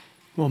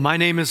Well, my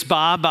name is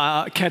Bob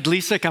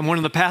Kadlecik. I'm one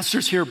of the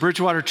pastors here at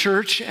Bridgewater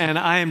Church, and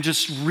I am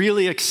just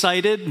really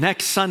excited.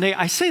 Next Sunday,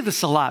 I say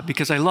this a lot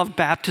because I love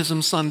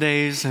baptism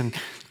Sundays, and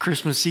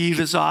Christmas Eve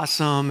is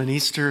awesome, and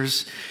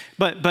Easter's.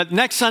 But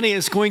next Sunday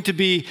is going to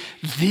be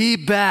the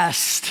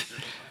best,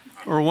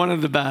 or one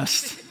of the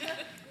best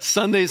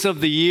Sundays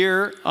of the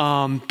year,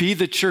 Be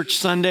the Church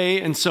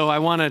Sunday. And so I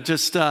want to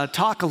just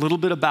talk a little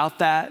bit about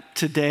that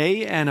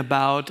today and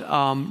about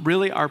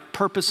really our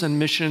purpose and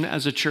mission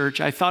as a church.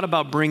 I thought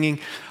about bringing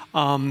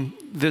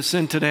this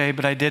in today,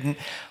 but I didn't.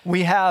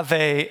 We have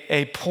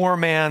a poor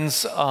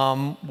man's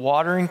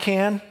watering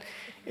can.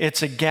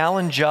 It's a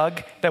gallon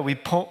jug that we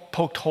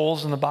poked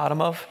holes in the bottom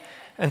of.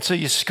 And so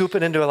you scoop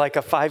it into like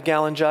a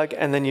 5-gallon jug,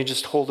 and then you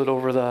just hold it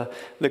over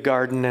the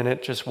garden, and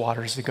it just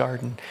waters the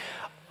garden.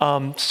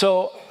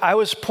 So I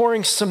was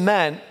pouring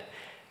cement,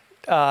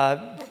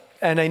 and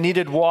I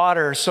needed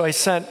water, so I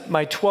sent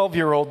my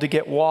 12-year-old to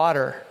get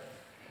water.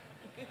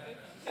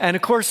 And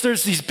of course,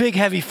 there's these big,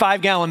 heavy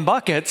 5-gallon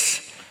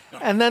buckets,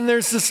 and then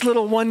there's this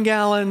little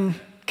 1-gallon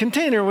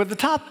container with the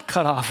top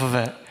cut off of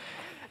it.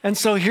 And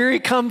so here he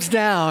comes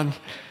down,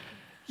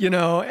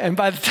 and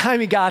by the time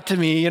he got to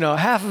me,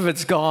 half of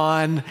it's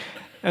gone,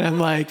 and I'm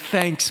like,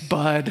 thanks,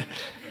 bud.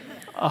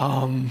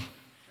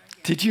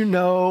 Did you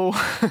know?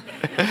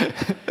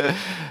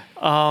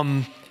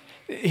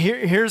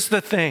 Here's the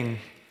thing.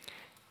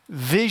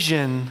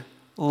 Vision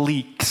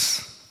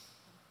leaks.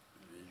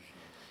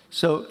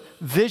 So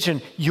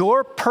vision,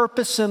 your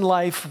purpose in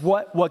life,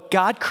 what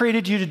God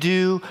created you to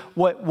do,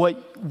 what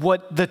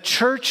the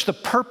church, the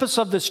purpose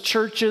of this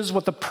church is,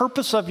 what the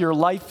purpose of your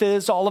life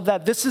is, all of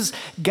that. This is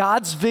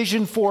God's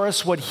vision for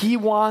us, what He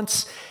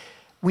wants.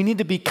 We need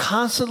to be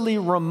constantly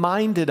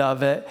reminded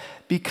of it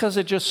because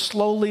it just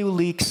slowly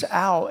leaks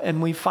out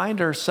and we find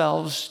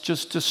ourselves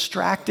just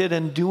distracted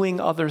and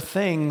doing other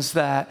things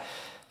that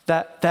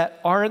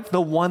aren't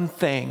the one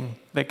thing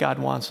that God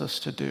wants us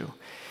to do.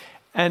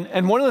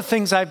 And one of the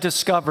things I've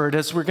discovered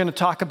as we're going to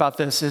talk about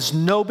this is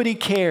nobody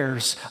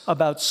cares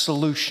about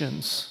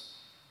solutions.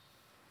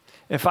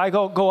 If I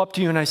go up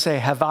to you and I say,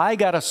 have I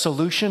got a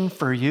solution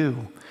for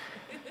you?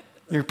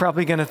 You're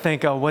probably going to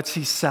think, oh, what's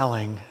he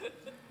selling?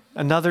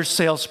 Another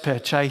sales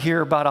pitch. I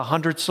hear about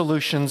 100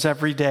 solutions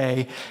every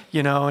day,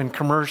 in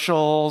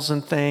commercials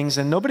and things,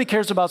 and nobody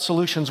cares about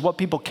solutions. What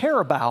people care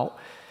about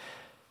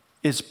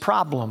is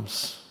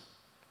problems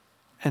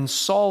and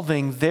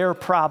solving their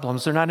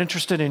problems. They're not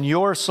interested in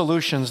your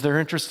solutions. They're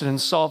interested in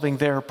solving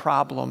their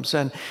problems.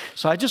 And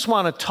so I just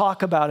want to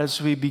talk about,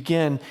 as we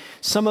begin,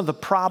 some of the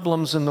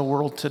problems in the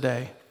world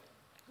today.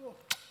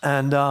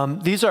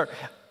 And these are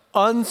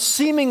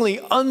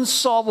seemingly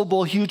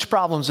unsolvable huge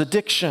problems: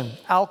 addiction,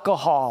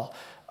 alcohol,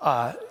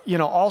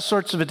 all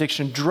sorts of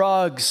addiction,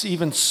 drugs,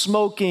 even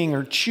smoking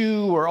or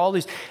chew or all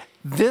these.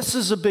 This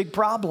is a big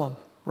problem,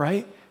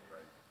 right?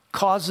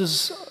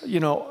 Causes,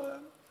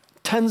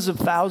 tens of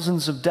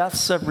thousands of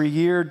deaths every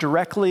year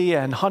directly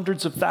and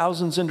hundreds of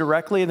thousands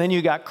indirectly. And then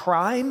you got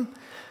crime.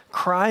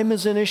 Crime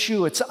is an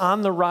issue. It's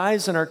on the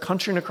rise in our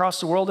country and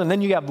across the world. And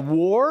then you have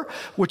war,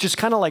 which is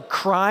kind of like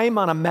crime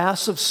on a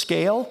massive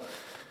scale.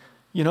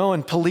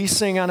 And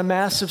policing on a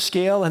massive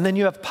scale. And then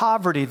you have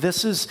poverty.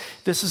 This is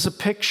a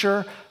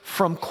picture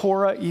from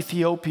Kora,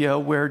 Ethiopia,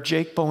 where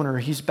Jake Boner,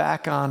 he's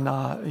back in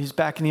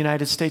the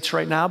United States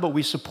right now, but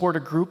we support a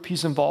group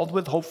he's involved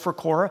with, Hope for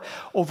Kora.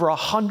 Over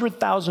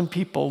 100,000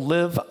 people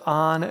live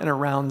on and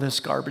around this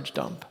garbage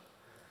dump.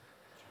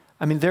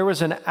 I mean, there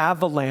was an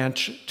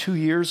avalanche 2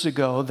 years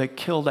ago that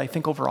killed, I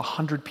think, over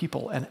 100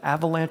 people. An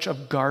avalanche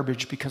of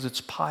garbage because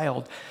it's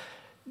piled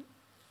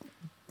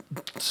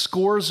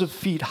scores of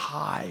feet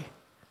high.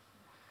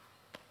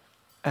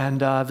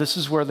 And this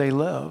is where they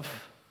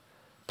live.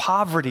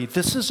 Poverty,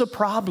 this is a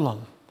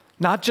problem.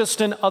 Not just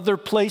in other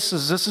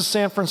places. This is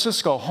San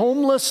Francisco.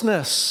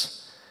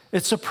 Homelessness,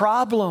 it's a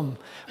problem.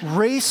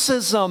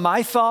 Racism,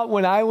 I thought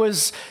when I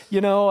was,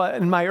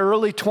 in my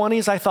early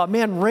 20s, I thought,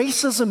 man,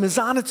 racism is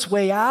on its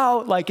way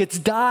out. Like it's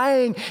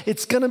dying.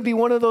 It's going to be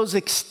one of those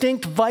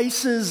extinct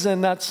vices,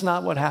 and that's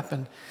not what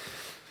happened.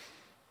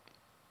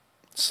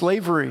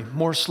 Slavery,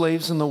 more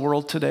slaves in the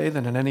world today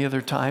than at any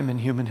other time in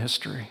human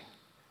history.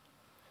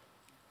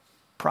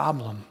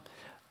 Problem,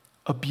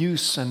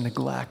 abuse and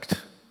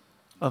neglect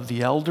of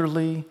the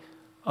elderly,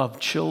 of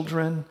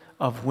children,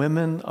 of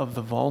women, of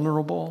the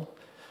vulnerable.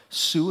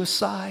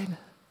 Suicide.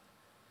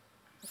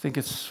 I think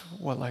it's,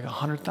 like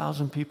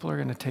 100,000 people are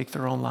going to take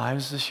their own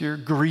lives this year.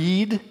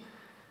 Greed.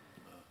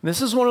 This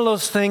is one of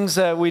those things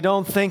that we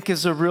don't think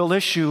is a real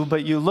issue,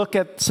 but you look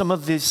at some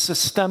of these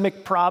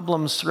systemic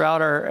problems throughout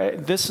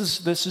this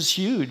is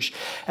huge.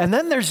 And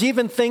then there's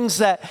even things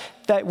that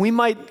we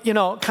might,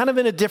 kind of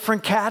in a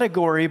different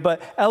category,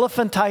 but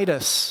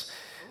elephantitis,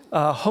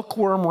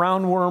 hookworm,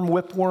 roundworm,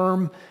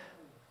 whipworm,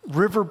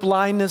 river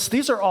blindness.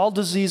 These are all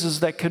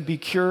diseases that could be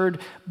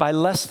cured by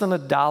less than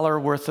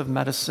 $1 worth of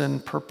medicine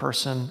per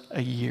person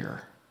a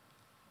year.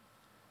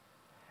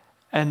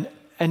 And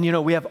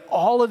we have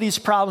all of these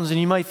problems, and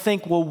you might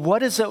think, well,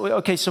 what is it?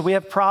 Okay, so we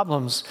have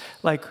problems.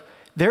 Like,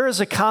 there is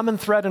a common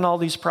thread in all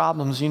these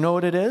problems. You know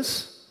what it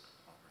is?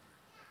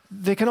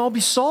 they can all be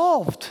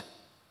solved.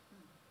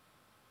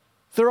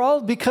 They're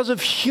all because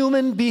of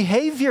human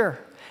behavior.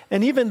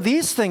 And even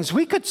these things,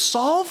 we could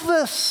solve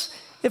this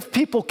if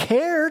people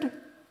cared.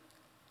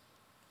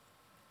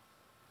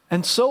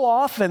 And so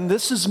often,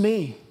 this is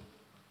me.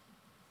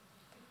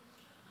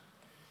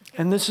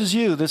 And this is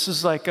you. This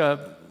is like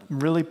a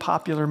really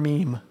popular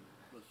meme.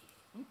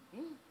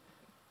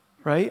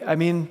 Right? I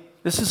mean,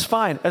 this is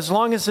fine. As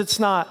long as it's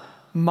not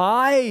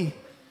my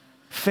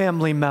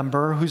family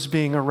member who's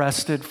being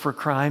arrested for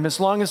crime, as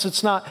long as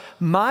it's not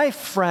my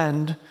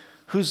friend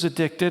who's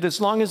addicted, as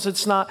long as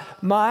it's not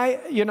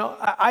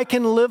I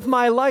can live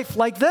my life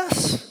like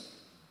this.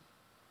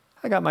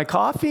 I got my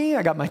coffee,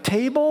 I got my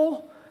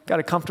table, got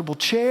a comfortable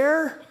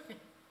chair,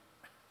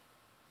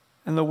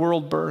 and the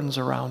world burns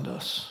around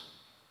us.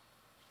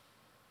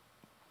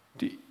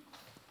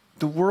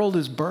 The world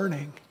is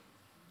burning.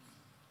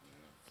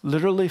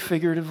 Literally,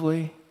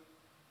 figuratively.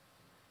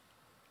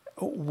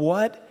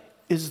 What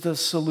is the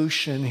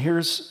solution?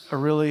 Here's a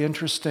really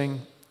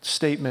interesting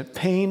statement.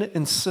 Pain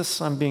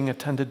insists on being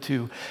attended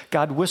to.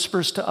 God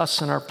whispers to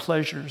us in our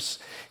pleasures.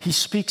 He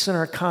speaks in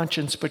our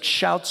conscience, but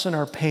shouts in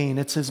our pain.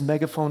 It's his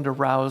megaphone to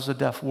rouse a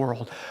deaf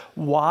world.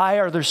 Why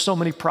are there so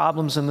many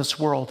problems in this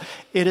world?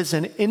 It is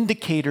an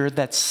indicator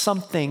that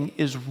something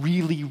is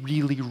really,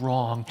 really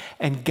wrong,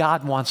 and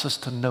God wants us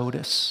to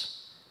notice.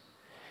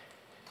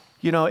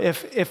 You know,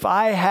 if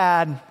I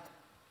had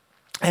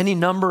any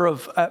number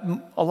of,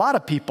 a lot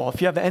of people, if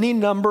you have any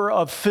number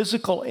of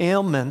physical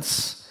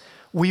ailments,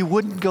 we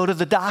wouldn't go to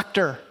the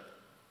doctor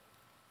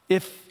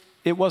if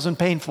it wasn't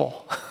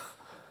painful.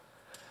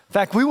 In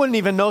fact, we wouldn't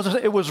even know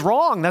that it was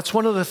wrong. That's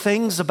one of the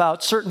things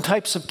about certain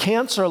types of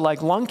cancer,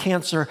 like lung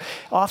cancer.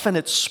 Often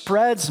it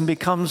spreads and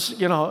becomes,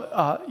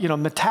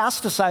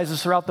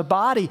 metastasizes throughout the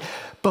body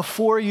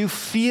before you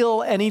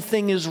feel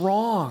anything is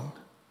wrong.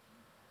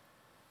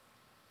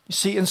 You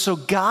see, and so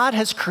God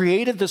has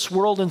created this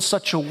world in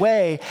such a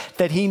way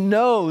that he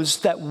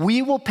knows that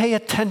we will pay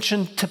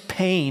attention to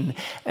pain.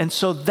 And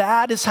so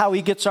that is how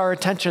he gets our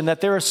attention,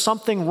 that there is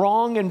something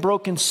wrong and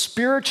broken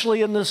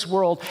spiritually in this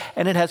world,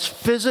 and it has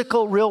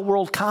physical,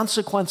 real-world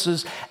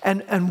consequences.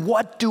 And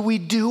what do we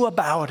do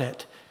about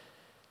it?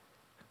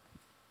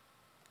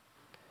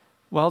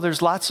 Well,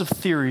 there's lots of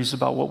theories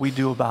about what we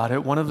do about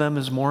it. One of them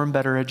is more and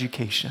better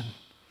education.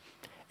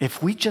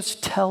 If we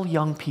just tell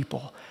young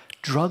people,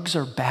 drugs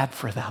are bad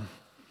for them,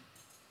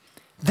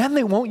 then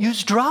they won't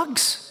use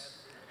drugs.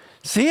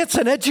 See, it's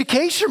an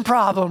education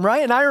problem,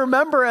 right? And I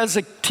remember as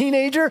a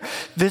teenager,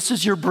 this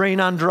is your brain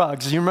on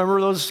drugs. You remember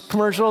those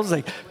commercials?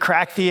 They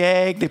crack the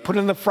egg, they put it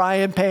in the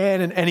frying pan,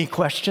 and any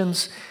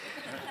questions?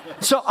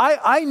 So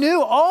I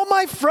knew, all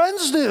my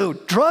friends knew,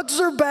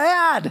 drugs are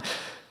bad.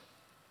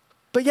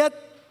 But yet,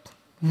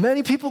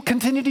 many people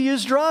continue to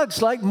use drugs.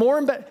 Like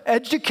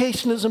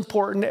education is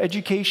important.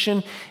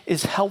 Education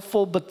is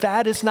helpful, but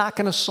that is not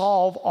going to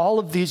solve all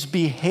of these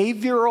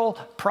behavioral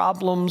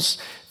problems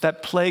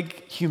that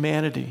plague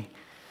humanity.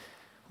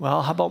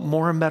 Well, how about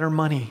more and better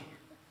money?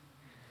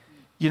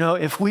 You know,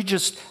 if we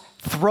just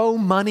throw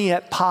money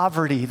at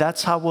poverty,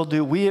 that's how we'll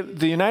do.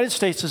 The United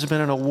States has been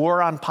in a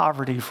war on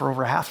poverty for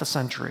over half a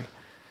century.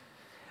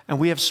 And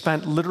we have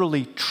spent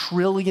literally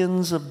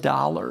trillions of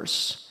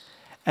dollars.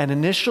 And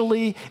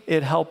initially,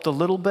 it helped a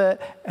little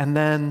bit,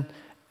 and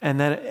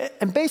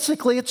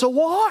basically, it's a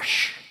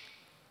wash.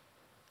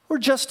 We're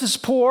just as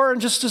poor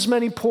and just as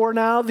many poor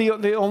now.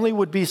 The only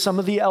would be some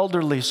of the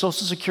elderly.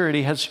 Social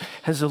Security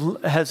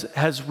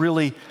has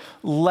really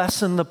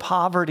lessened the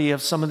poverty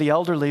of some of the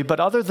elderly. But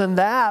other than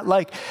that,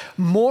 like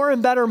more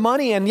and better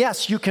money, and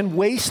yes, you can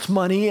waste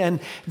money, and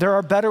there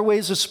are better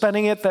ways of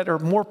spending it that are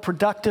more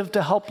productive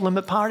to help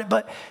limit poverty.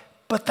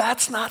 But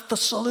that's not the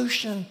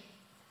solution.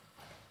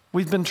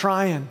 We've been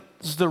trying.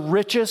 This is the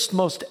richest,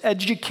 most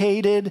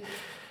educated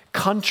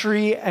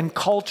country and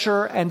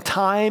culture and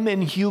time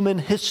in human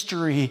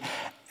history,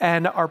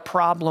 and our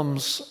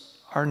problems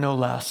are no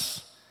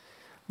less.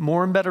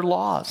 More and better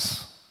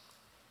laws.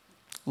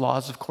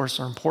 Laws, of course,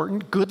 are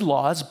important. Good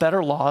laws,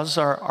 better laws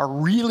are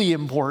really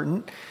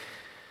important.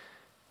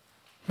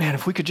 Man,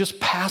 if we could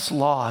just pass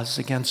laws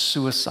against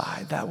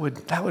suicide, that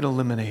would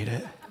eliminate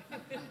it.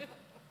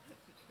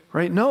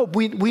 Right? No,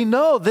 we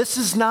know this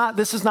is not,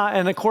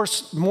 and of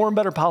course, more and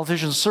better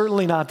politicians,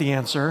 certainly not the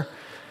answer.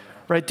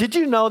 Right? Did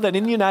you know that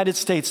in the United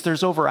States,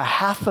 there's over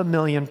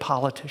 500,000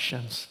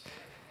 politicians?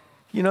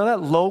 You know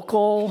that?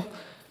 Local,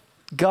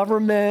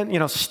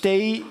 government,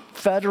 state,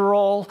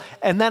 federal,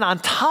 and then on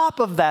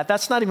top of that,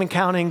 that's not even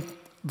counting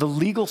the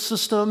legal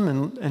system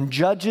and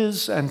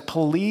judges and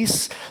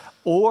police,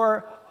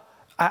 or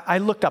I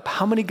looked up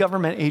how many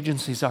government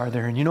agencies are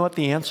there, and you know what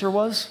the answer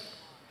was?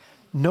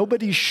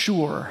 Nobody's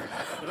sure.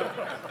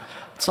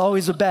 It's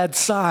always a bad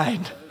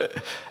sign.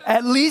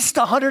 At least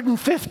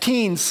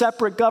 115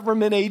 separate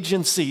government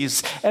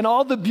agencies and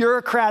all the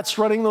bureaucrats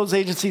running those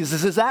agencies.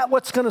 Is that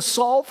what's going to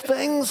solve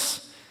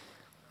things?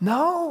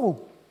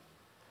 No.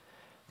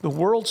 The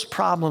world's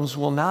problems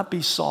will not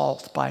be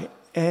solved by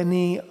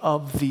any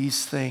of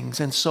these things.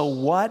 And so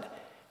what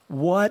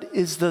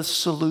is the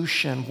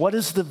solution? What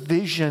is the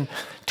vision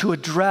to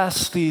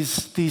address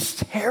these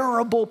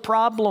terrible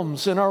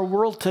problems in our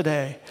world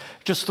today.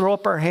 Just throw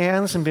up our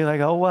hands and be like,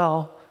 oh,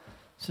 well,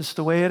 it's just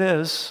the way it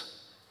is.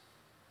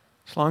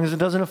 As long as it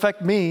doesn't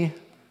affect me.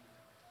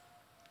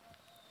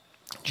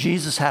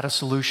 Jesus had a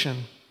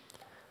solution.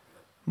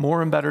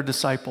 More and better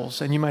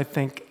disciples. And you might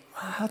think,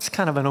 that's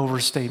kind of an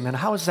overstatement.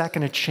 How is that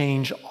going to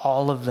change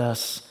all of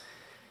this?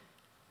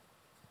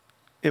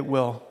 It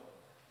will.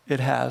 It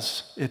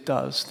has. It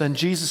does. Then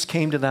Jesus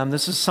came to them.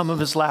 This is some of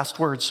his last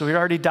words. So he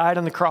already died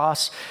on the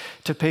cross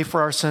to pay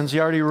for our sins. He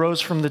already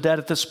rose from the dead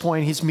at this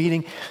point.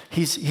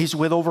 He's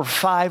with over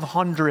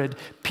 500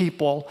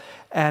 people.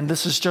 And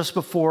this is just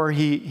before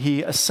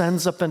he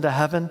ascends up into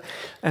heaven.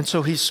 And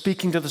so he's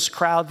speaking to this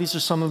crowd. These are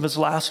some of his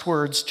last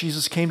words.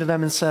 Jesus came to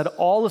them and said,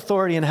 all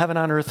authority in heaven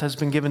and earth has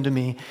been given to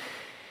me.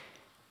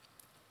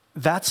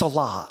 That's a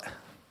lot.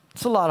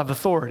 It's a lot of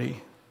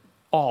authority.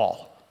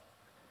 All.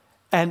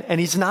 And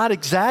he's not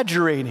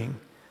exaggerating.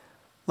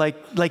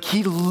 Like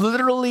he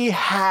literally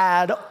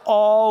had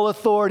all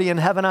authority in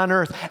heaven and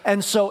earth.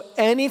 And so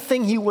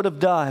anything he would have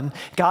done,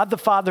 God the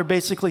Father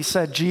basically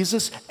said,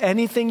 Jesus,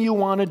 anything you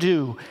want to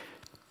do,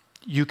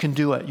 you can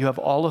do it. You have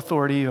all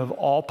authority. You have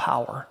all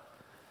power.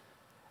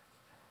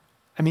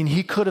 I mean,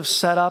 he could have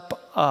set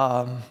up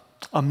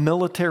a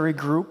military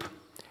group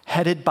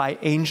headed by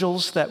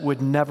angels that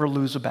would never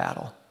lose a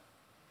battle.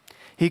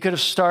 He could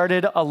have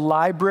started a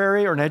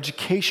library or an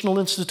educational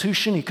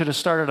institution. He could have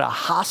started a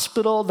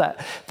hospital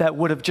that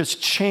would have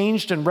just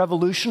changed and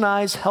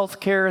revolutionized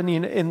healthcare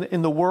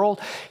in the world.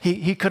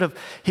 He could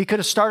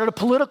have started a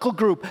political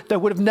group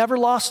that would have never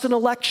lost an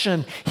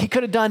election. He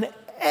could have done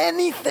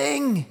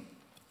anything,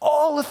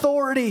 all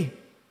authority.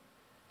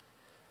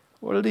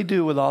 What did he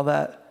do with all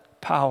that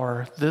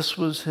power? This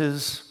was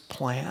his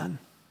plan.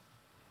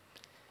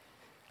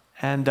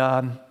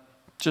 And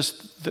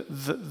just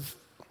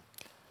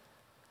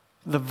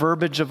the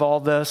verbiage of all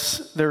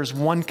this, there's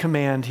one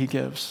command he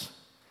gives.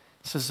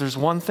 He says, there's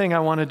one thing I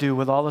want to do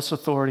with all this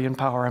authority and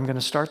power. I'm going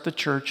to start the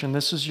church, and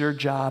this is your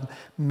job.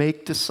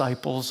 Make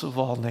disciples of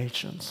all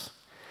nations.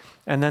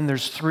 And then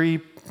there's 3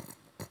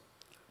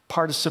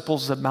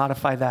 participles that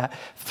modify that.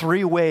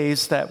 3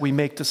 ways that we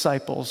make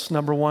disciples.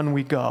 Number 1,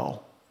 we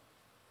go.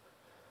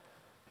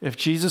 If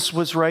Jesus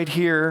was right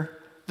here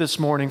this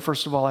morning,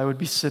 first of all, I would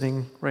be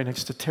sitting right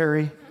next to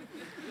Terry.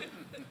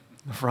 In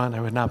the front,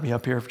 I would not be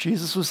up here if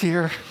Jesus was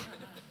here.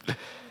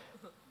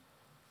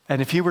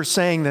 And if he were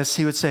saying this,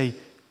 he would say,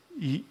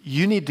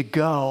 you need to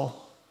go.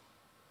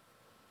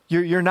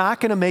 You're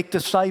not going to make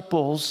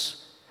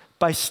disciples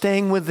by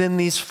staying within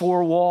these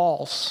 4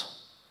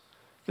 walls.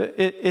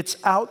 It's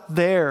out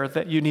there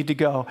that you need to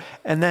go.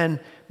 And then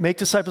make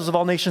disciples of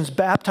all nations,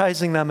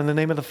 baptizing them in the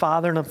name of the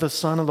Father and of the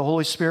Son and the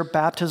Holy Spirit.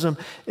 Baptism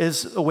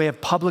is a way of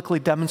publicly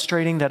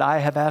demonstrating that I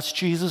have asked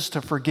Jesus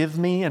to forgive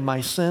me and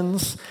my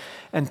sins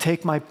and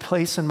take my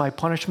place and my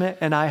punishment,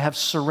 and I have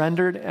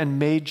surrendered and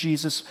made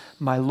Jesus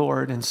my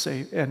Lord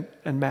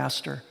and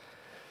Master.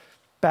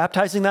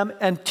 Baptizing them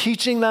and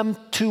teaching them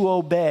to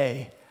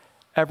obey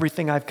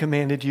everything I've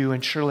commanded you,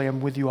 and surely I'm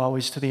with you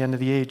always to the end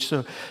of the age.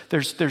 So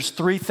there's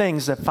 3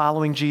 things that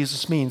following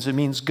Jesus means. It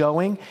means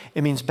going,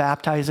 it means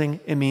baptizing,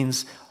 it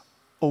means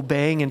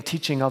obeying and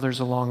teaching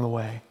others along the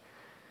way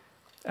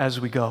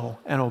as we go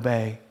and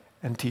obey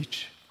and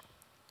teach.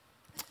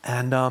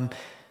 And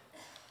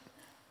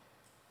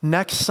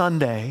next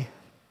Sunday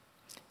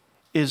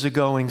is a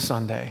going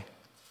Sunday.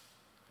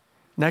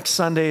 Next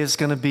Sunday is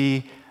going to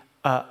be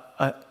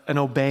an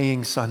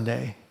obeying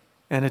Sunday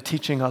and a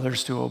teaching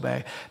others to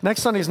obey.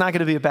 Next Sunday is not going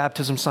to be a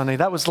baptism Sunday.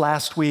 That was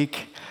last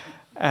week,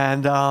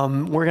 and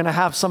we're going to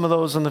have some of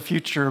those in the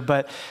future.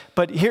 But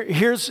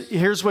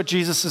here's what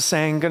Jesus is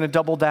saying. I'm going to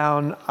double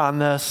down on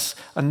this.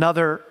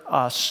 Another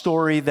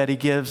story that he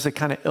gives that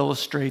kind of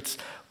illustrates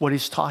what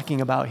he's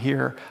talking about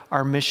here,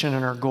 our mission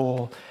and our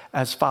goal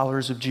as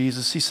followers of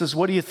Jesus. He says,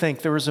 what do you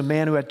think? There was a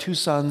man who had 2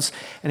 sons,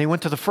 and he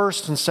went to the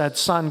first and said,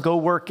 son, go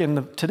work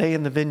today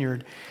in the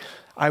vineyard.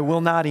 I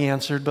will not, he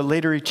answered, but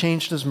later he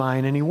changed his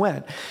mind and he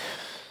went.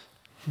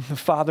 The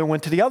father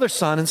went to the other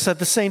son and said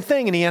the same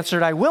thing, and he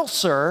answered, I will,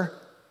 sir,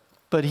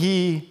 but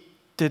he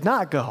did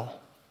not go.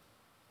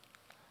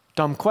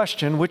 Dumb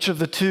question, which of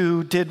the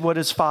 2 did what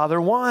his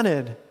father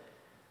wanted?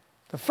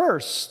 The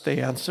first, they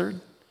answered.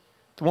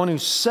 The one who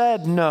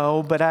said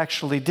no, but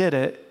actually did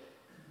it,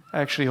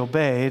 actually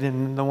obeyed,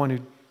 and the one who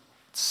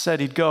said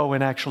he'd go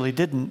and actually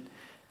did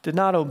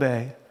not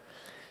obey.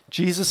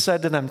 Jesus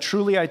said to them,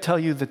 truly I tell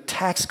you, the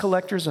tax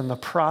collectors and the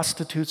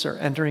prostitutes are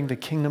entering the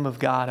kingdom of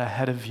God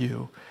ahead of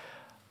you.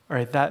 All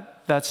right,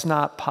 that's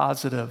not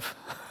positive.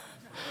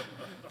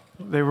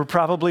 They were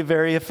probably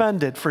very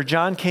offended. For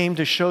John came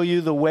to show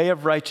you the way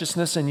of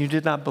righteousness, and you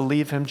did not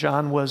believe him.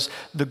 John was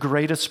the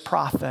greatest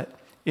prophet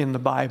in the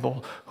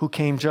Bible who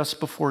came just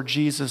before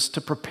Jesus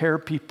to prepare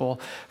people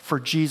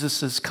for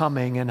Jesus'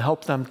 coming and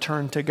help them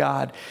turn to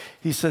God.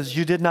 He says,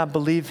 you did not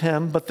believe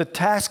him, but the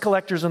tax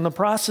collectors and the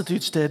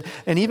prostitutes did.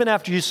 And even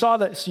after you saw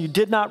this, you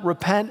did not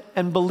repent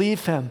and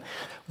believe him.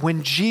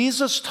 When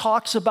Jesus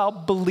talks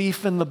about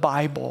belief in the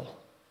Bible,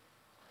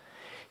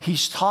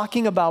 He's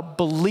talking about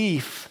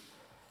belief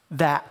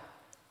that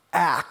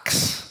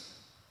acts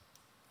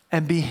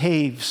and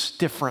behaves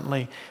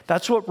differently.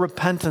 That's what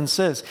repentance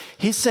is.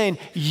 He's saying,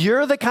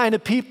 you're the kind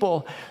of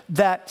people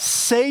that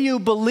say you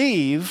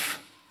believe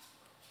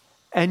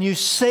and you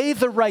say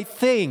the right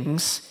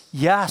things.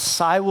 Yes,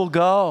 I will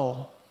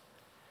go.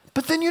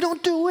 But then you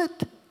don't do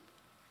it.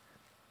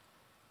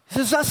 He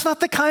says, that's not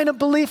the kind of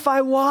belief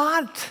I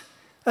want.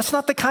 That's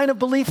not the kind of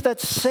belief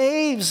that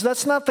saves.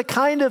 That's not the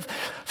kind of,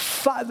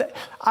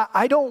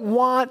 I don't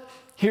want.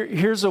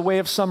 Here's a way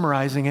of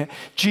summarizing it.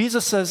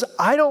 Jesus says,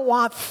 I don't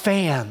want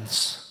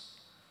fans.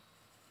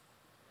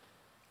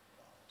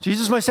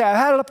 Jesus might say, I've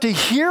had it up to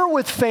here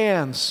with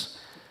fans.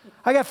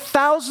 I got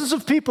thousands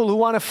of people who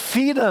want to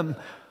feed them,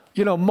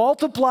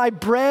 multiply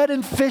bread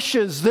and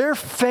fishes. They're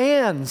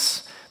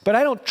fans, but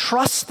I don't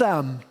trust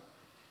them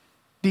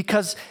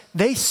because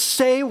they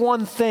say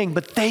one thing,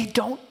 but they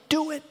don't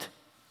do it.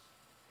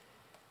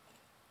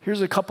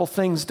 Here's a couple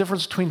things,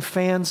 difference between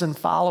fans and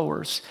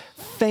followers.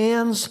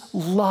 Fans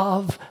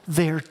love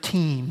their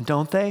team,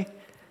 don't they?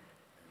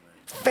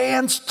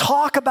 Fans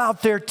talk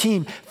about their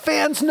team.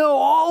 Fans know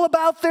all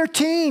about their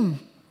team.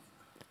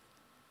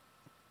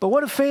 But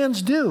what do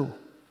fans do?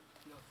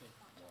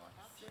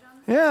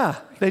 Yeah,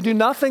 they do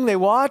nothing. They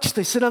watch.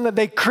 They sit on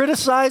they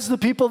criticize the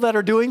people that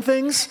are doing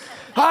things.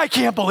 I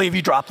can't believe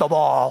you dropped the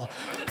ball.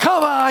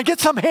 Come on, get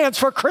some hands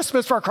for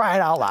Christmas, for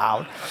crying out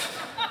loud.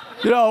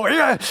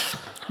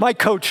 My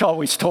coach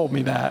always told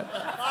me that.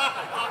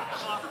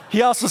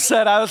 He also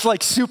said I was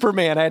like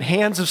Superman. I had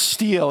hands of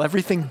steel.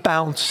 Everything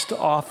bounced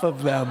off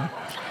of them.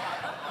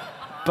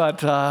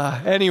 But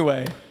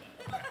anyway,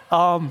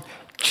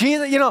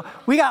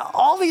 we got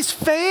all these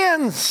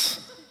fans.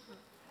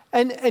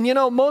 And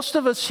most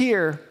of us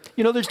here,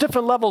 there's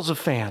different levels of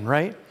fan,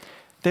 right?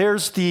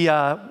 There's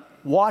the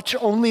watch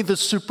only the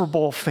Super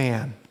Bowl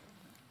fan.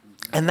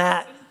 And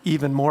that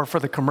even more for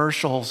the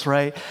commercials,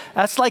 right?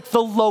 That's like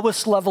the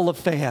lowest level of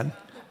fan.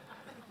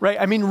 Right?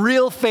 I mean,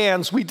 real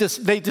fans,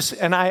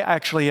 and I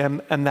actually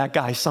am that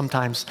guy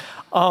sometimes.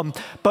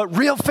 But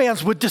real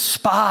fans would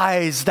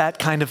despise that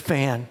kind of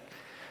fan,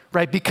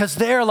 right? Because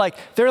they're like,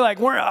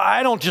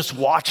 I don't just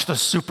watch the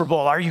Super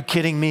Bowl. Are you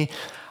kidding me?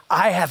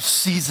 I have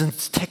season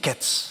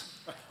tickets.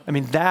 I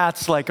mean,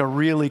 that's like a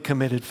really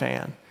committed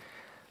fan.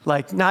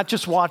 Like not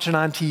just watching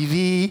on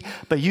TV,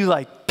 but you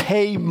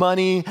pay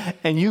money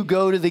and you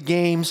go to the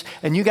games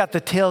and you got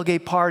the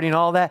tailgate party and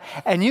all that.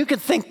 And you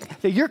could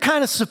think that you're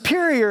kind of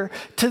superior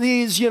to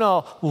these,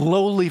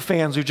 lowly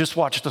fans who just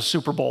watch the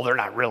Super Bowl. They're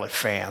not really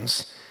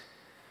fans.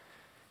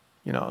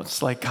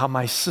 It's like how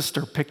my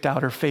sister picked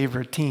out her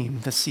favorite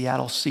team, the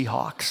Seattle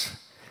Seahawks.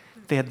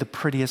 They had the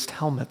prettiest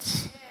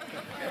helmets.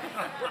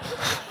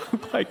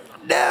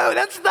 No,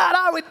 that's not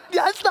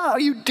how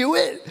you do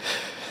it.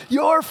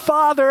 Your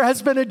father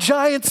has been a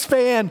Giants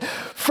fan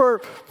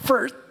for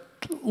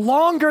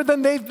longer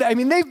than they've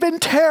been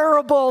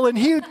terrible, and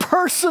he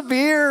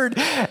persevered,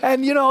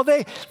 and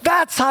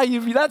that's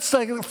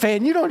like a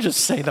fan. You don't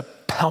just say the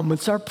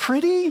helmets are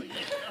pretty.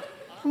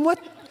 What?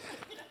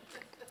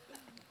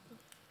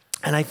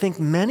 And I think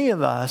many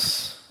of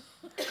us,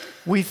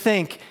 we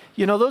think,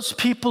 those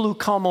people who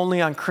come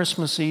only on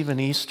Christmas Eve and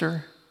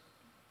Easter,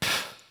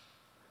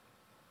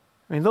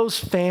 those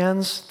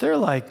fans, they're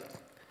like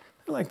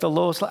the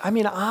lowest.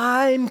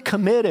 I'm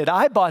committed.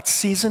 I bought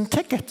season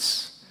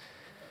tickets.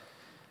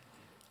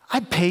 I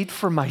paid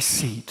for my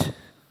seat.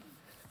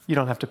 You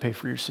don't have to pay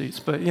for your seats,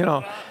 but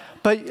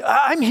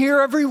I'm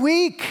here every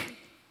week.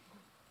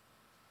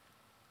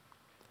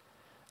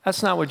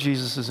 That's not what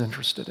Jesus is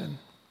interested in.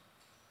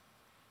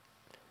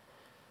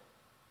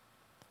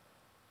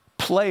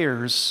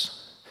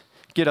 Players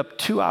get up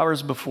 2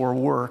 hours before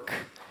work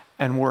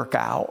and work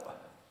out.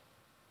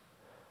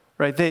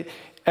 Right?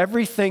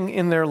 Everything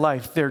in their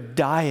life, their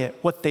diet,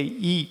 what they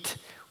eat,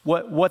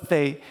 what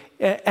they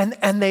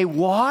and they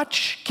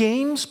watch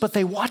games, but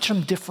they watch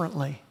them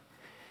differently.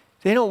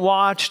 They don't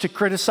watch to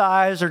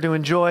criticize or to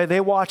enjoy. They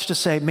watch to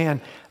say,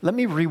 man, let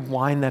me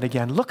rewind that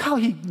again. Look how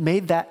he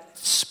made that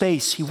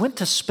space. He went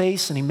to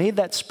space and he made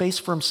that space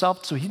for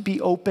himself so he'd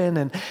be open.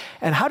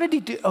 And how did he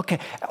do? Okay,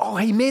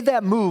 he made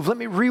that move. Let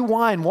me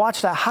rewind,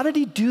 watch that. How did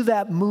he do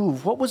that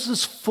move? What was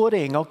his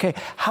footing? Okay,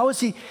 how is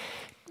he?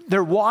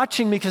 They're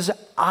watching because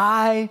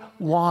I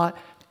want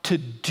to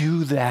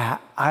do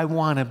that. I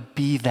want to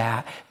be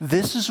that.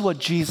 This is what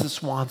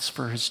Jesus wants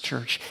for his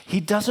church. He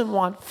doesn't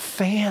want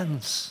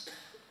fans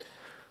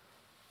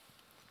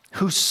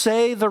who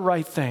say the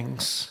right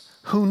things,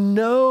 who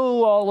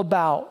know all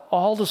about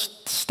all the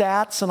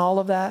stats and all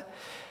of that.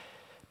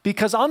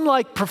 Because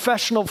unlike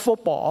professional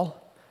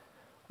football,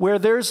 where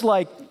there's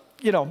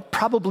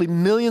probably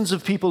millions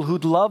of people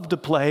who'd love to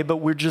play, but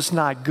we're just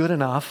not good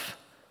enough,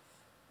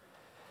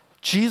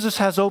 Jesus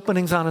has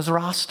openings on his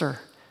roster.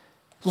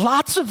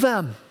 Lots of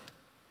them.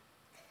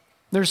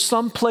 There's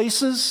some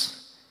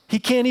places he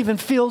can't even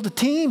field a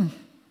team.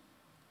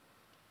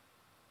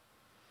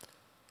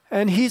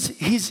 And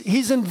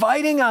he's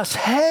inviting us,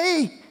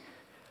 hey,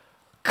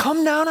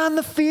 come down on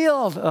the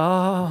field.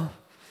 Oh,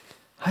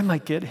 I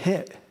might get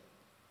hit.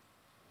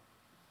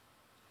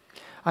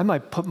 I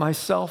might put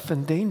myself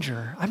in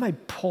danger. I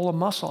might pull a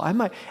muscle. I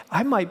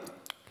might,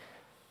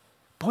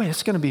 boy,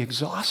 it's going to be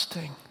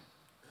exhausting.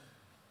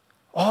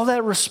 All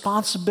that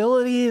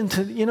responsibility and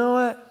to, you know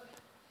what?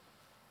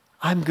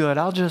 I'm good.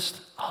 I'll just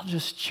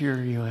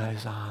cheer you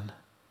guys on.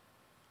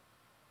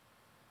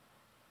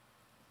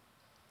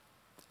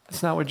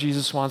 That's not what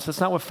Jesus wants.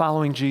 That's not what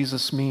following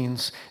Jesus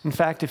means. In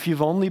fact, if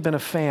you've only been a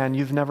fan,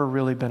 you've never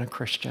really been a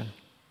Christian.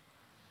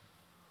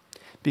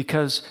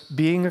 Because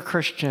being a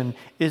Christian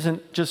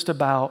isn't just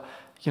about,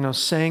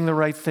 saying the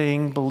right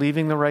thing,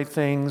 believing the right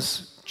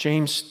things.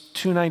 James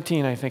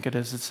 2:19, I think it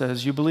is, it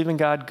says, you believe in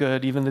God,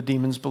 good, even the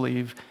demons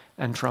believe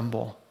and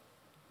tremble.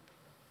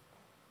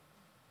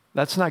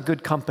 That's not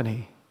good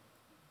company,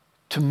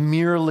 to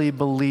merely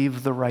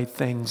believe the right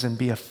things and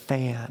be a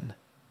fan.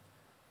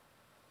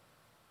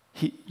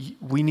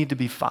 We need to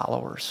be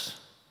followers.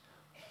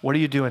 What are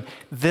you doing?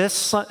 This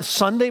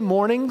Sunday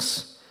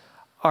mornings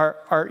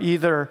are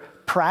either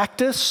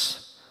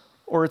practice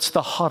or it's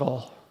the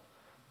huddle,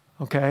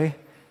 okay?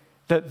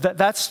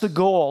 That's the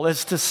goal,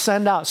 is to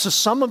send out. So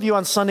some of you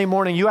on Sunday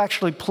morning, you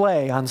actually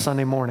play on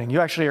Sunday morning.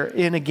 You actually are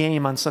in a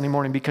game on Sunday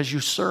morning because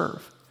you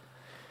serve.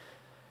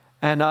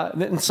 And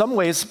in some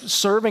ways,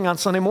 serving on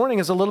Sunday morning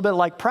is a little bit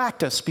like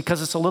practice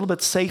because it's a little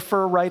bit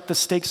safer, right? The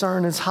stakes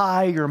aren't as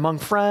high. You're among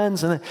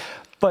friends.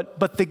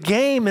 But the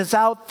game is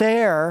out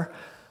there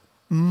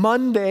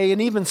Monday and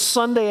even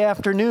Sunday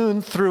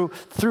afternoon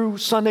through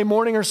Sunday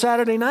morning or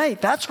Saturday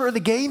night. That's where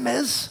the game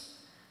is.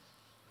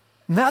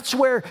 And that's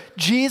where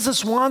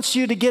Jesus wants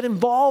you to get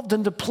involved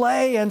and to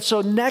play. And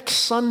so next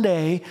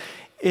Sunday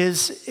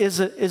is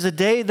a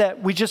day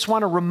that we just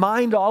want to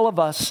remind all of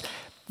us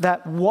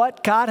that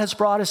what God has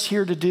brought us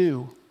here to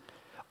do,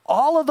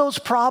 all of those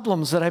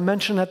problems that I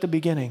mentioned at the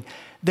beginning,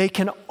 they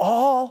can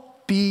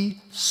all be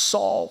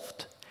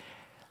solved.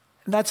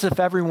 And that's if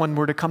everyone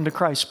were to come to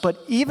Christ. But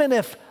even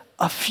if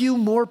a few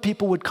more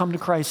people would come to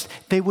Christ,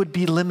 they would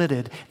be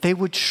limited. They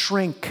would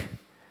shrink.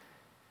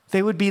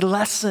 They would be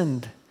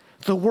lessened.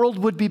 The world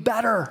would be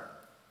better.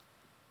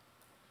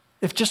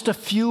 If just a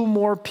few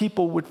more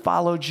people would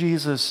follow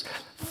Jesus,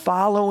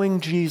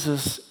 following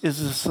Jesus is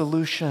a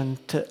solution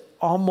to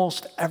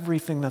almost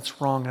everything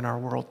that's wrong in our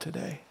world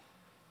today.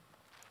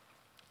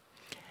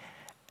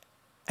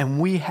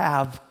 And we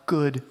have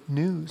good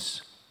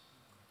news.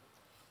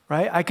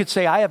 Right? I could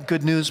say I have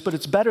good news, but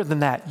it's better than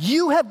that.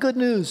 You have good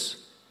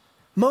news.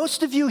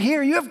 Most of you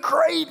here, you have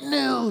great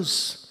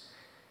news.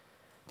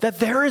 That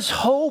there is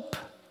hope,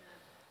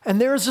 and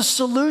there is a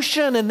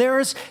solution, and there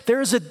is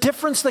a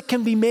difference that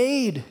can be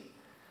made.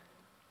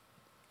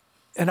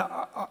 And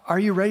are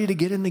you ready to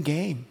get in the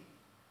game?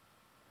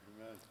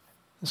 Amen.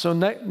 So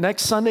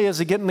next Sunday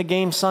is a Get in the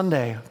Game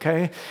Sunday,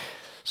 okay?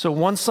 So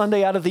one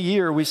Sunday out of the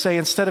year, we say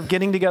instead of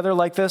getting together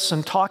like this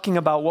and talking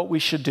about what we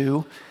should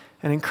do,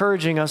 and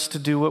encouraging us to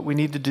do what we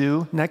need to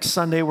do, next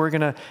Sunday we're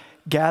going to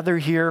gather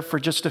here for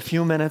just a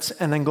few minutes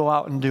and then go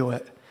out and do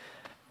it.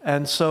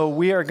 And so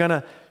we are going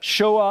to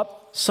show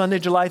up Sunday,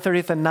 July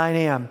 30th at 9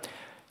 a.m.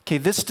 Okay,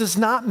 this does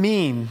not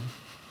mean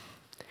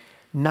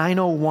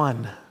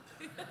 9:01.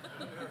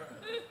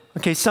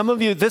 Okay, some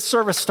of you, this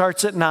service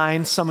starts at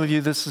 9. Some of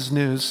you, this is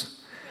news.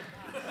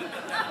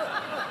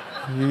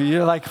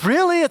 You're like,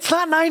 really? It's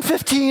not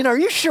 9:15. Are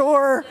you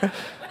sure?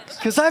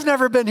 Because I've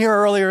never been here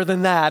earlier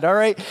than that, all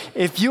right?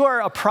 If you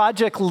are a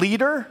project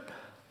leader,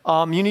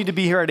 you need to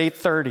be here at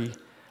 8:30,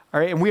 all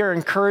right? And we are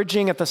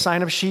encouraging at the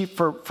sign-up sheet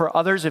for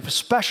others,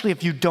 especially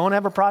if you don't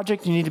have a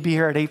project, you need to be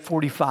here at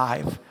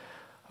 8:45,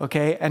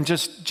 okay? And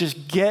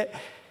just get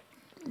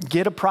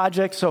a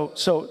project.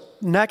 So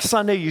next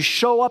Sunday, you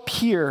show up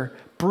here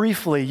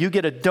briefly. You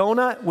get a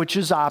donut, which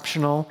is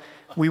optional.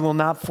 We will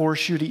not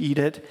force you to eat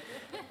it.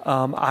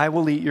 I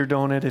will eat your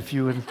donut if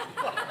you would...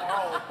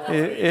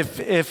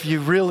 If you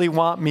really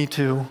want me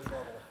to.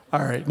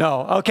 All right,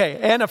 no. Okay,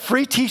 and a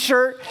free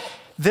t-shirt.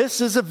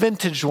 This is a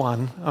vintage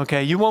one,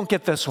 okay? You won't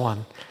get this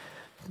one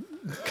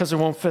because it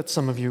won't fit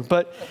some of you,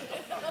 but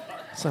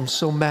I'm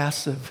so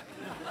massive.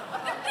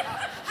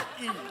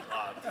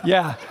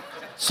 Yeah,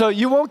 so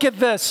you won't get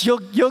this.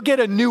 You'll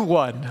get a new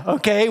one,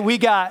 okay? We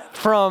got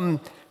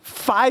from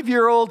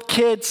 5-year-old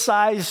kid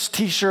size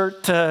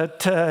t-shirt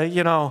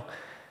to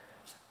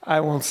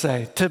I won't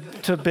say,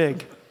 to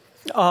big.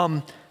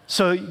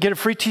 So you get a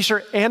free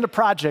t-shirt and a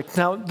project.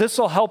 Now, this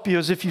will help you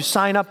as if you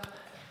sign up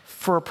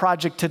for a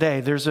project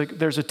today. There's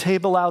a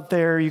table out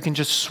there. You can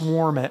just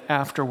swarm it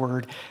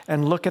afterward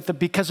and look at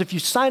because if you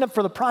sign up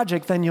for the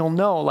project, then you'll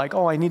know, like,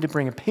 oh, I need to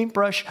bring a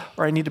paintbrush,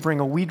 or I need to bring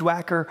a weed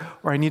whacker,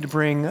 or I need to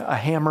bring a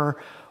hammer,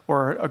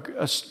 or a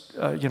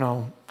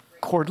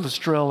cordless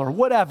drill, or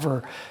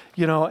whatever,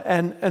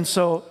 and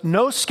so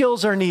no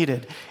skills are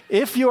needed.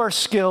 If you are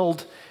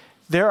skilled,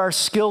 there are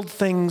skilled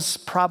things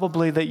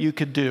probably that you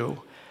could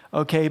do.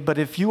 Okay, but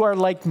if you are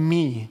like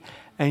me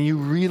and you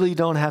really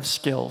don't have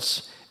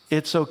skills,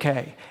 it's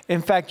okay.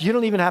 In fact, you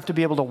don't even have to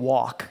be able to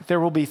walk. There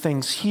will be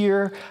things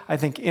here. I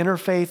think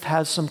Interfaith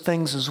has some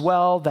things as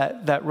well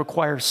that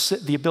require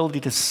the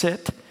ability to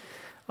sit.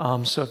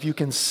 So if you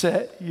can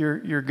sit,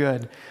 you're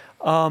good.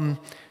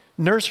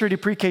 Nursery to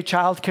pre-K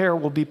childcare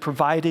will be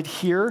provided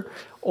here.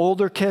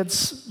 Older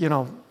kids,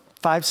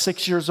 5,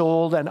 6 years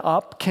old and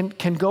up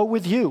can go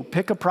with you.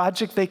 Pick a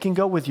project, they can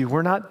go with you.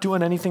 We're not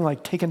doing anything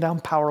like taking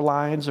down power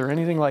lines or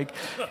anything like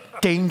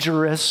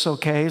dangerous,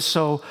 okay?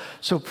 So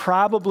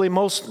probably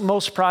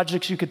most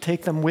projects you could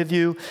take them with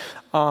you.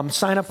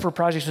 Sign up for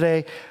projects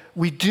today.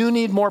 We do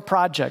need more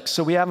projects.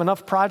 So we have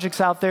enough projects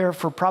out there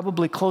for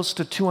probably close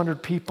to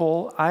 200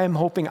 people. I am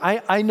hoping,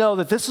 I know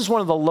that this is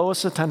one of the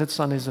lowest attended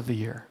Sundays of the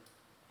year.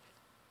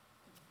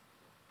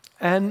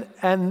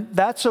 And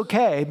that's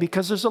okay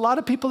because there's a lot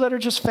of people that are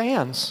just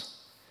fans.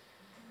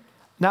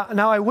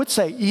 Now I would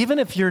say, even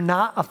if you're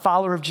not a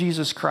follower of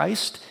Jesus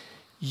Christ,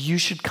 you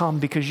should come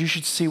because you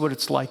should see what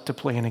it's like to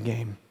play in a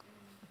game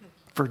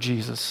for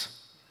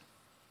Jesus.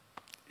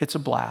 It's a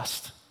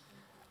blast.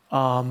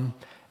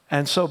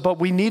 But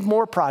we need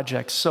more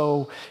projects.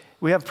 So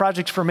we have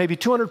projects for maybe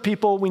 200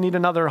 people. We need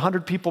another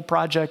 100 people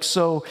project.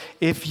 So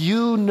if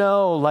you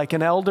know like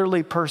an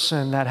elderly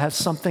person that has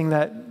something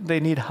that they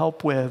need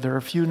help with, or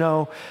if you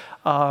know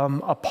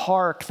a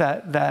park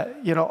that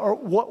or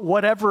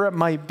whatever it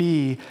might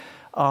be,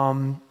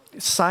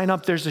 sign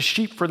up. There's a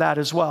sheet for that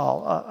as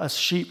well. A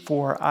sheet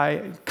for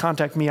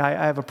contact me. I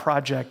have a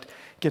project.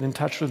 Get in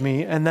touch with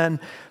me. And then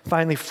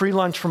finally, free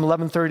lunch from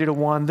 11:30 to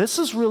 1. This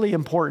is really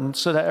important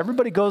so that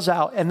everybody goes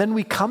out and then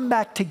we come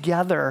back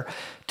together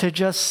to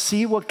just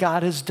see what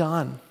God has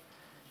done,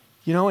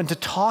 and to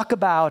talk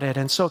about it.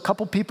 And so a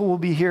couple people will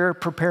be here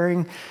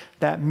preparing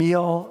that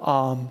meal.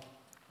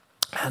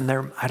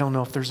 I don't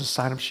know if there's a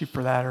sign-up sheet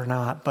for that or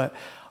not, but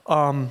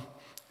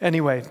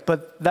anyway,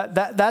 but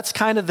that's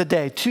kind of the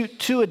day.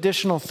 Two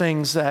additional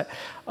things that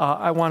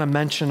I want to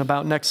mention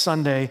about next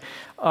Sunday.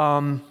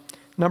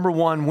 Number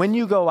one, when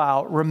you go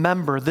out,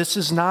 remember, this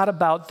is not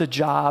about the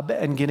job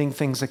and getting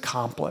things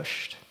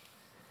accomplished.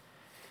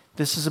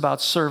 This is about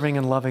serving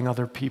and loving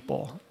other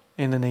people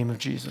in the name of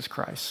Jesus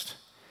Christ.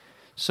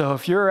 So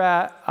if you're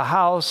at a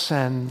house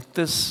and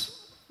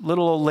this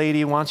little old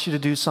lady wants you to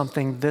do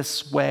something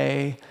this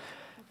way,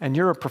 and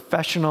you're a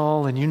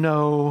professional and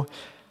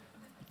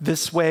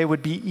this way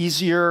would be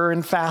easier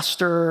and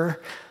faster,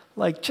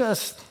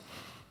 it's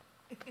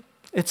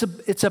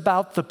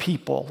about the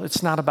people.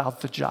 It's not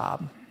about the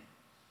job.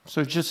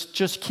 So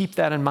just keep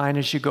that in mind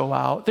as you go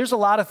out. There's a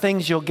lot of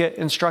things you'll get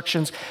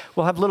instructions.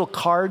 We'll have little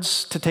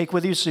cards to take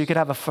with you so you could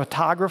have a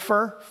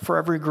photographer for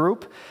every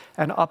group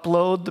and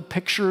upload the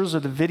pictures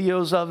or the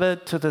videos of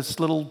it to this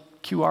little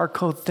QR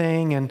code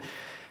thing.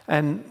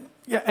 And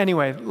yeah,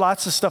 anyway,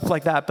 lots of stuff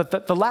like that.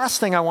 But the last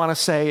thing I want to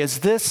say is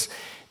this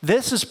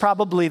is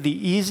probably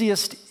the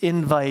easiest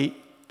invite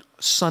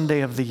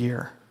Sunday of the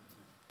year.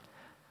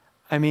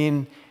 I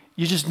mean,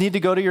 you just need to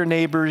go to your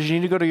neighbors, you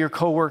need to go to your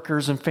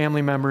coworkers and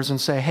family members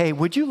and say, hey,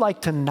 would you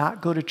like to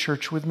not go to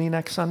church with me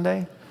next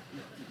Sunday?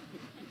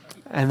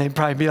 And they'd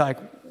probably be like,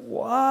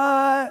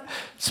 what?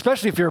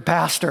 Especially if you're a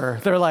pastor.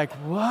 They're like,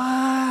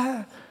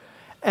 what?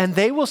 And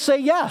they will say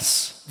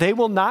yes. They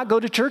will not go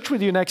to church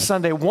with you next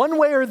Sunday, one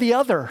way or the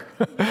other.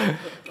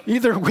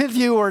 Either with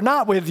you or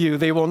not with you,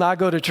 they will not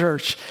go to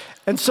church.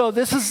 And so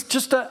this is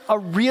just a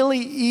really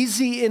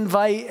easy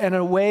invite and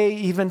a way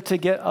even to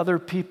get other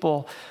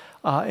people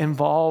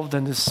involved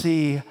and to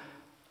see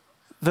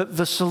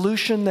the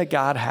solution that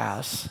God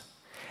has.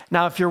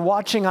 Now, if you're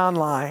watching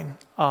online,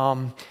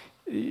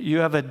 you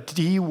have a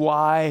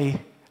DIY.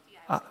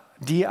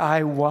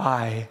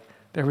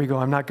 There we go.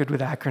 I'm not good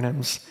with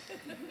acronyms.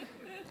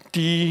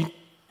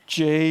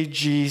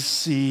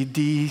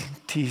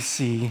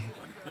 DJGCDTC.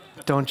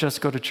 Don't just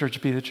go to church,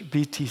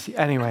 BTC.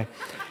 Anyway,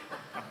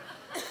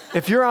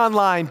 if you're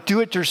online, do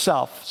it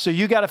yourself. So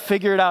you got to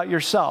figure it out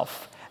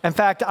yourself. In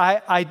fact, I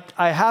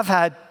have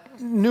had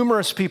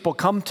numerous people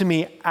come to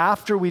me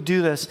after we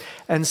do this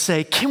and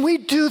say, can we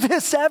do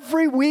this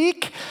every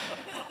week?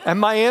 And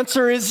my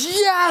answer is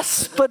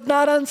yes, but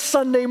not on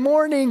Sunday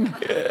morning.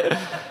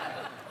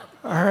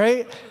 All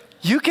right?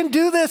 You can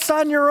do this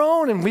on your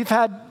own. And we've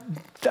had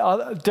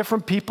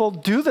different people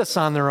do this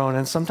on their own.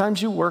 And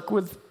sometimes you work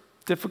with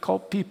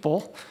difficult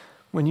people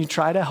when you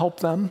try to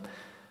help them.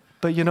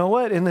 But you know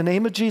what? In the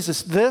name of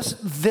Jesus,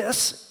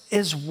 this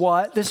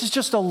is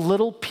just a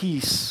little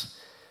piece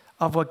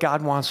of what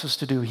God wants us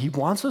to do. He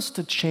wants us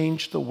to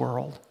change the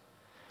world.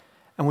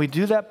 And we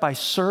do that by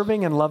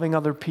serving and loving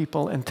other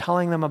people and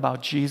telling them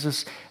about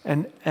Jesus.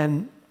 And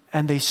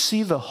they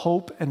see the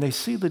hope and they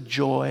see the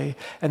joy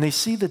and they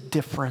see the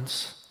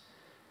difference.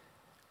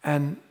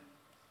 And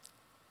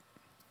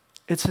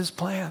it's his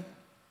plan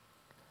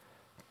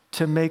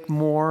to make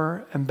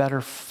more and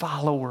better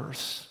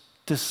followers.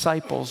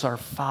 Disciples are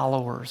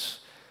followers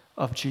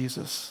of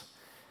Jesus.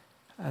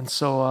 And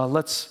so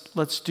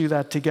let's do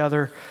that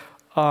together.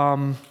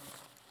 We're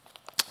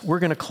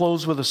going to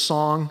close with a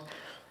song,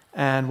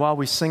 and while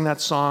we sing that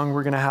song,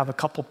 we're going to have a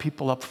couple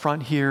people up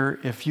front here.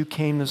 If you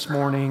came this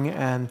morning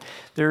and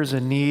there's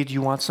a need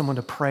you want someone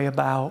to pray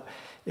about,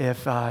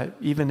 if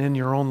even in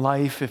your own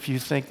life, if you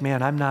think,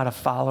 man, I'm not a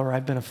follower,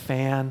 I've been a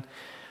fan,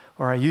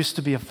 or I used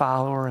to be a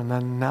follower, and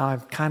then now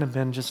I've kind of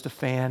been just a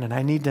fan, and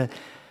I need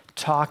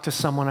talk to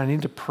someone, I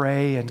need to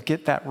pray and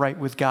get that right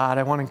with God,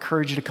 I want to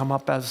encourage you to come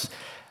up as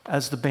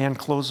the band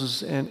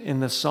closes in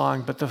this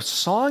song. But the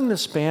song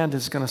this band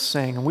is going to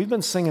sing, and we've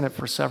been singing it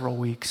for several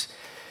weeks,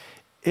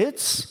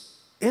 it's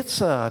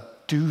a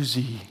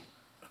doozy.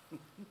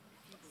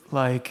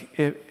 Like,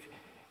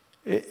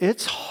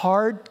 it's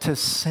hard to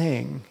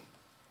sing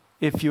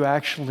if you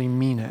actually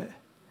mean it.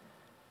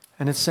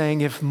 And it's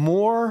saying, if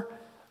more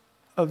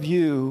of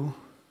you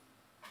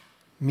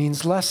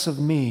means less of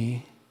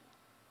me,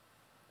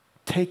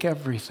 take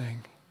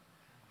everything.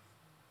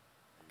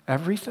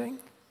 Everything?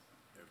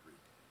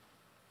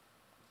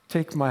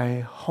 Take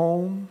my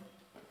home,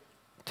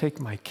 take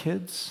my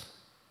kids,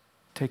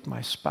 take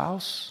my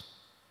spouse,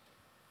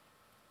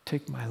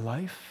 take my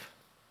life.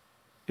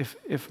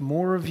 If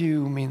more of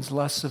you means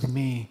less of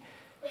me,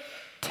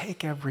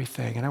 take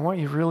everything. And I want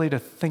you really to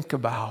think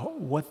about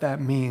what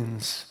that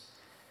means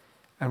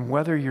and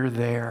whether you're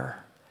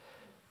there.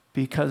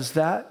 Because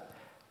that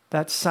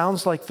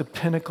sounds like the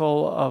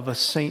pinnacle of a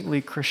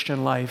saintly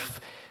Christian life,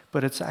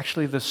 but it's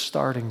actually the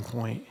starting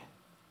point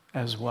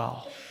as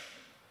well.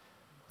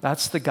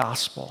 That's the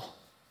gospel,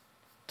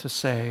 to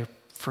say,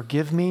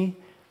 forgive me,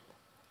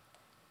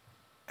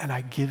 and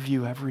I give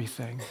you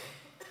everything.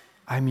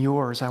 I'm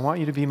yours. I want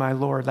you to be my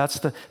Lord. That's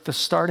the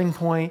starting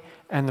point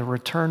and the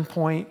return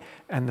point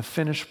and the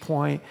finish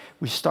point.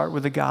 We start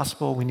with the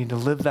gospel. We need to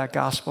live that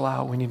gospel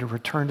out. We need to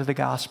return to the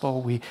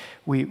gospel.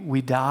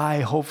 We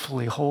die,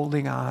 hopefully,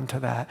 holding on to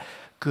that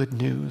good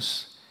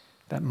news,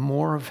 that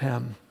more of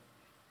him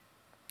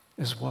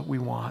is what we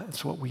want.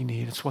 It's what we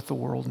need. It's what the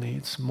world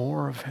needs.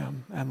 More of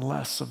him and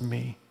less of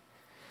me.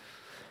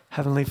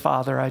 Heavenly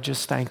Father, I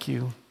just thank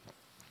you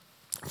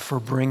for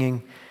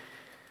bringing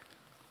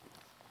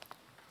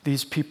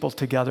these people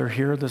together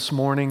here this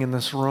morning in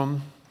this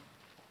room,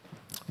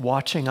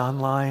 watching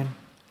online.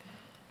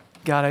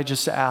 God, I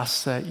just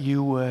ask that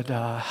you would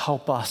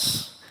help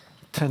us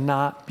to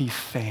not be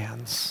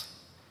fans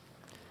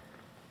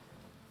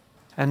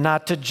and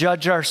not to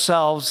judge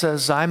ourselves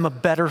as I'm a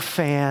better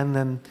fan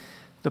than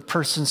the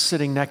person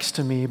sitting next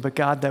to me, but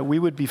God, that we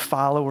would be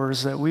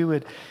followers, that we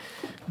would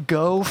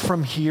go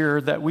from here,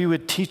 that we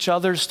would teach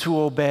others to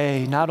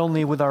obey, not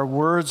only with our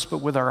words, but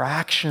with our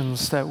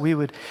actions, that we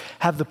would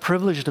have the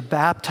privilege to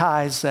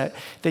baptize, that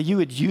you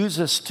would use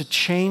us to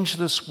change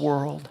this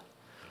world,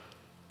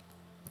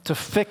 to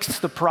fix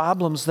the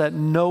problems that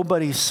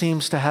nobody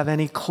seems to have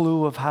any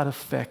clue of how to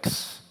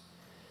fix,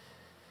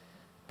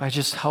 by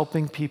just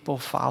helping people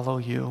follow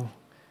you,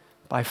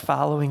 by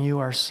following you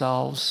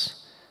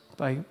ourselves,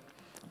 by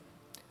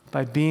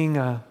being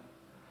a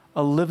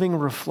living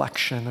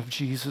reflection of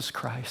Jesus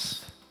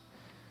Christ.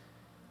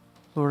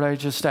 Lord, I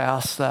just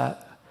ask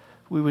that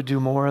we would do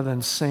more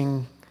than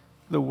sing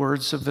the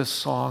words of this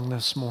song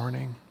this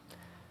morning,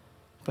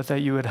 but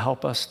that you would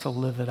help us to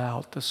live it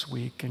out this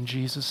week. In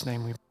Jesus'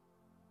 name we pray.